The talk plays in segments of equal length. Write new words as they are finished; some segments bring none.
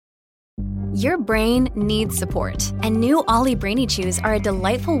Your brain needs support, and new Ollie Brainy Chews are a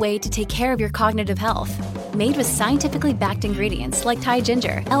delightful way to take care of your cognitive health. Made with scientifically backed ingredients like Thai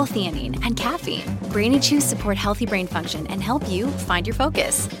ginger, L-theanine, and caffeine, Brainy Chews support healthy brain function and help you find your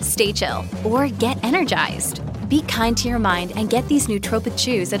focus, stay chill, or get energized. Be kind to your mind and get these nootropic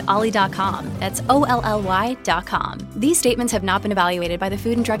chews at ollie.com. That's OLLY.com. These statements have not been evaluated by the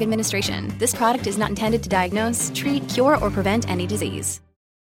Food and Drug Administration. This product is not intended to diagnose, treat, cure, or prevent any disease.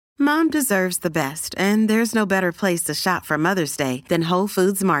 Mom deserves the best, and there's no better place to shop for Mother's Day than Whole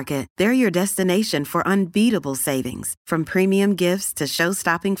Foods Market. They're your destination for unbeatable savings, from premium gifts to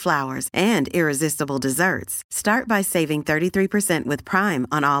show-stopping flowers and irresistible desserts. Start by saving 33% with Prime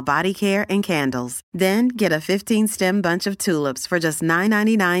on all body care and candles. Then get a 15-stem bunch of tulips for just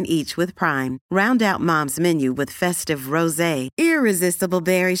 $9.99 each with Prime. Round out Mom's menu with festive rosé, irresistible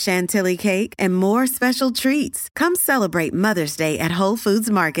berry chantilly cake, and more special treats. Come celebrate Mother's Day at Whole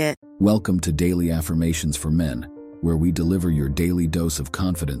Foods Market. Welcome to Daily Affirmations for Men, where we deliver your daily dose of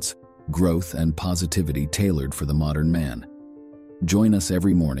confidence, growth, and positivity tailored for the modern man. Join us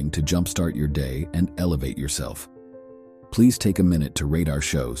every morning to jumpstart your day and elevate yourself. Please take a minute to rate our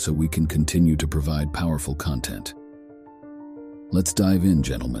show so we can continue to provide powerful content. Let's dive in,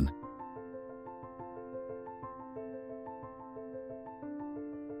 gentlemen.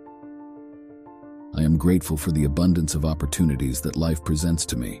 I am grateful for the abundance of opportunities that life presents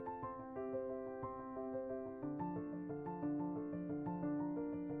to me.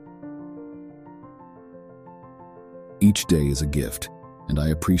 Each day is a gift, and I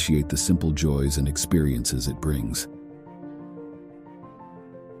appreciate the simple joys and experiences it brings.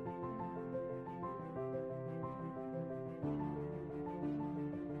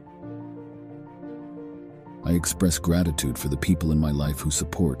 I express gratitude for the people in my life who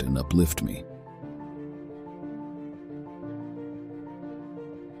support and uplift me.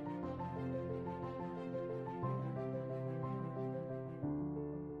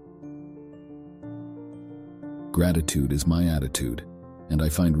 Gratitude is my attitude, and I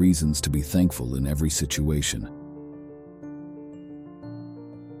find reasons to be thankful in every situation.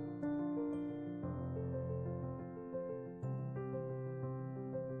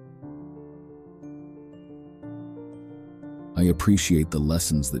 I appreciate the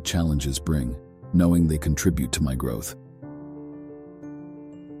lessons that challenges bring, knowing they contribute to my growth.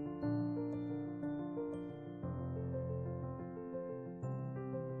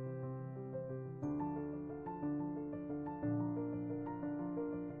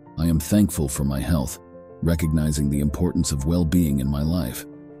 I am thankful for my health, recognizing the importance of well-being in my life.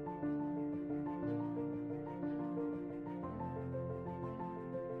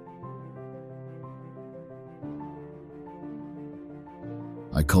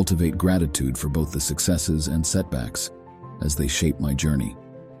 I cultivate gratitude for both the successes and setbacks as they shape my journey.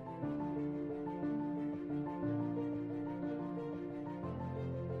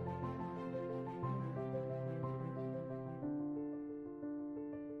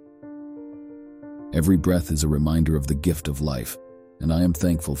 Every breath is a reminder of the gift of life, and I am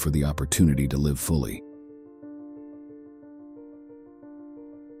thankful for the opportunity to live fully.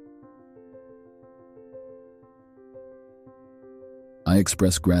 I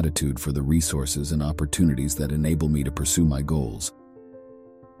express gratitude for the resources and opportunities that enable me to pursue my goals.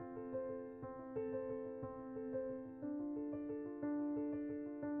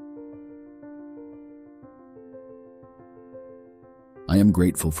 I am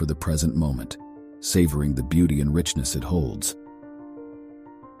grateful for the present moment, savoring the beauty and richness it holds.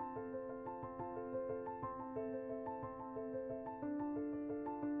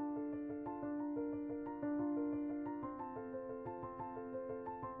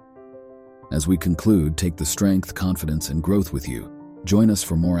 As we conclude, take the strength, confidence, and growth with you. Join us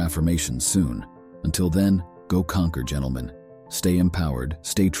for more affirmations soon. Until then, go conquer, gentlemen. Stay empowered,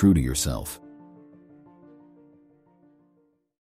 stay true to yourself.